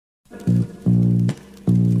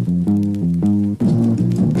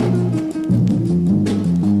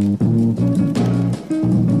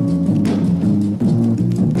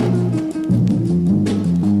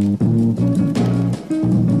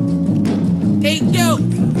Hey yo,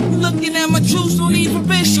 looking at my juice, don't even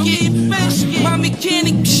risk it. My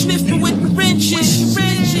mechanic sniffing with the wrenches.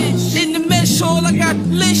 In the mess hall, I got the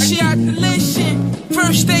listen.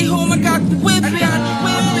 First day home, I got the whipping.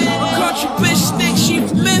 A country bitch think she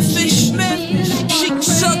from Memphis. She can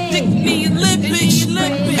suck dick in the Olympics.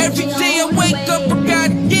 Every day I wake up, I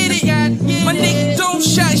gotta get it. My nigga don't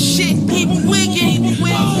shot shit, he been wiggin'.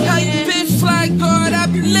 How you been, FLYGOD? I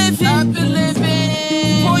been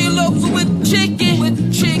living. Pour your local with the chicken.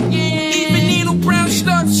 Even Nino Brown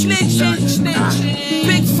start snitching.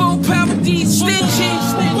 Big 4-pound of these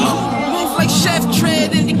stitches. Move like Chef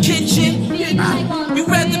Tread in the kitchen. You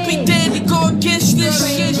rather be dead than go against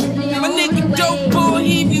this. My nigga dope boy,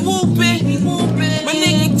 he be whoopin'. My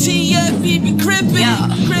nigga TF, he be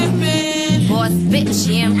crippin'. Boss bitch,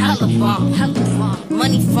 yeah, I'm hella bomb.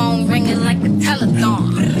 Money phone ringing like a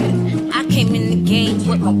telethon. I came in the game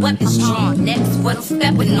with my weapons drawn. Next, what I'm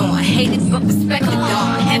stepping on. Hated but respected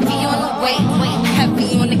on. Heavy on the weight,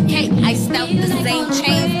 heavy on the cake. Iced out the same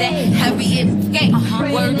chains that heavy escape.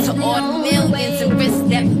 Word to all the millions and risks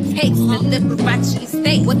that we take. The Liberace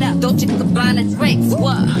state without Dolce Gabbana Drakes.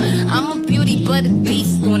 What? I'm a beauty but a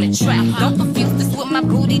beast on the track. Don't confuse this with my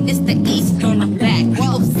booty, this the east on the back. We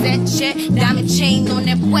upset check, diamond chain on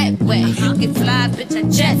that wet. You can fly, bitch, I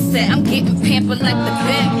jet set. I'm getting pampered like the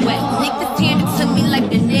bed wet. Niggas hand it to me like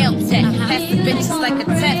the nail tech. Pass the bitches like a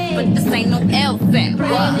test, but this ain't no L-Vet.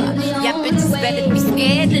 What? Y'all bitches better be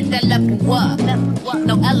scared of that level up.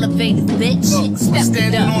 No elevators, bitch. Step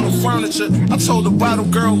Standing it up. on the furniture, I told the bottle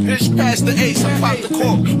girl, bitch, pass the ace. I popped the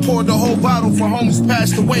cork, poured the whole bottle for homies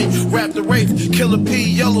passed away. Wrapped the wraith, killer P,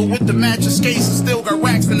 yellow with the matching skates. And still got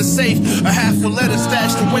racks in the safe, a half a letter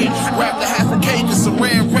stashed away. Wrapped a half a cake, it's a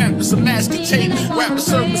ram wrap, it's a mask of tape. Wrapped the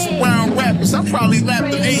surface around rappers, I probably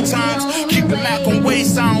lapped them 8 times. Keep the Mac on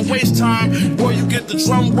waist, I don't waste time. Boy, you get the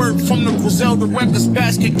drum work from the Griselda Records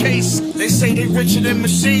basket case. They say they richer than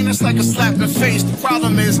Machine, it's like a slap in the face. The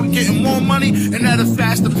problem is I'm getting more money and at a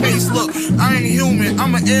faster pace. Look, I ain't human,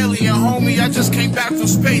 I'm an alien, homie. I just came back from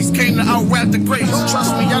space, came to out-rap the greats.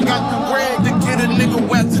 Trust me, I got the bread to get a nigga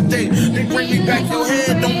wet today. They bring me back your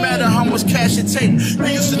head, don't matter how much cash it take.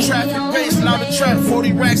 We used to traffic base, now the trap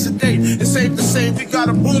 40 racks a day. It's safe to say we got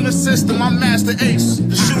a booming system, I'm master ace.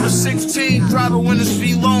 The shooter 16, throttle in his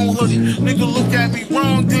V-Lone hoodie. Nigga look at me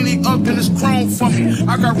wrong, then he up in his chrome for me.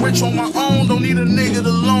 I got rich on my own, don't need a nigga to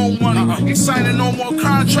loan money. Ain't signing no more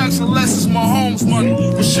contracts unless it's my home's money.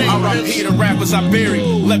 R.I.P. the rappers I buried,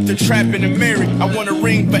 left the trap in the Mary. I won a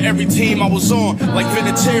ring for every team I was on, like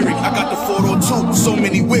Vinatieri. I got the photo too, so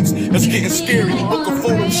many wicks, it's getting scary. Book a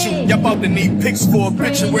photo shoot, y'all about to need pics for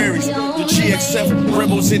obituaries. The GXF,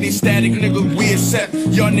 rebels any static nigga, we accept.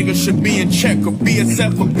 Y'all niggas should be in check, or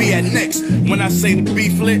BSF or be at next. When I say the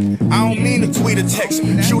beef lit, I don't mean to tweet or text.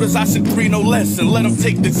 Shooters I send 3 no less, and let them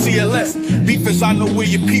take the CLS. Beef is I know where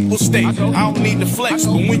your people stay, I don't need to flex.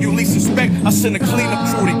 But when you least suspect, I send a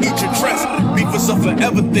cleanup crew to eat your dress. Beef is a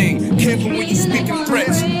forever thing, careful when you speaking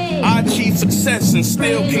threats. I achieved success and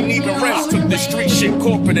still can't even rest. Took the street shit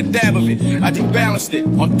corporate, a dab of it. I debalanced it,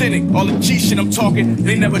 authentic. All the G shit I'm talking,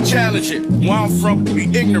 they never challenge it. Where I'm from, we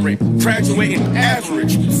ignorant, graduating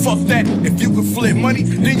average. Fuck that, if you could flip money,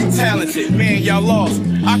 then you talented. Man, y'all lost,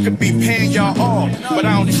 I could be paying y'all off. But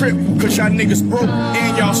I don't trip, cause y'all niggas broke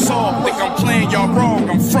and y'all soft. Think I'm playing y'all wrong,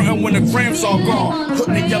 I'm frontin' when the grams all gone.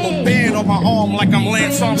 Putting a yellow band on my arm like I'm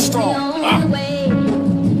Lance Armstrong.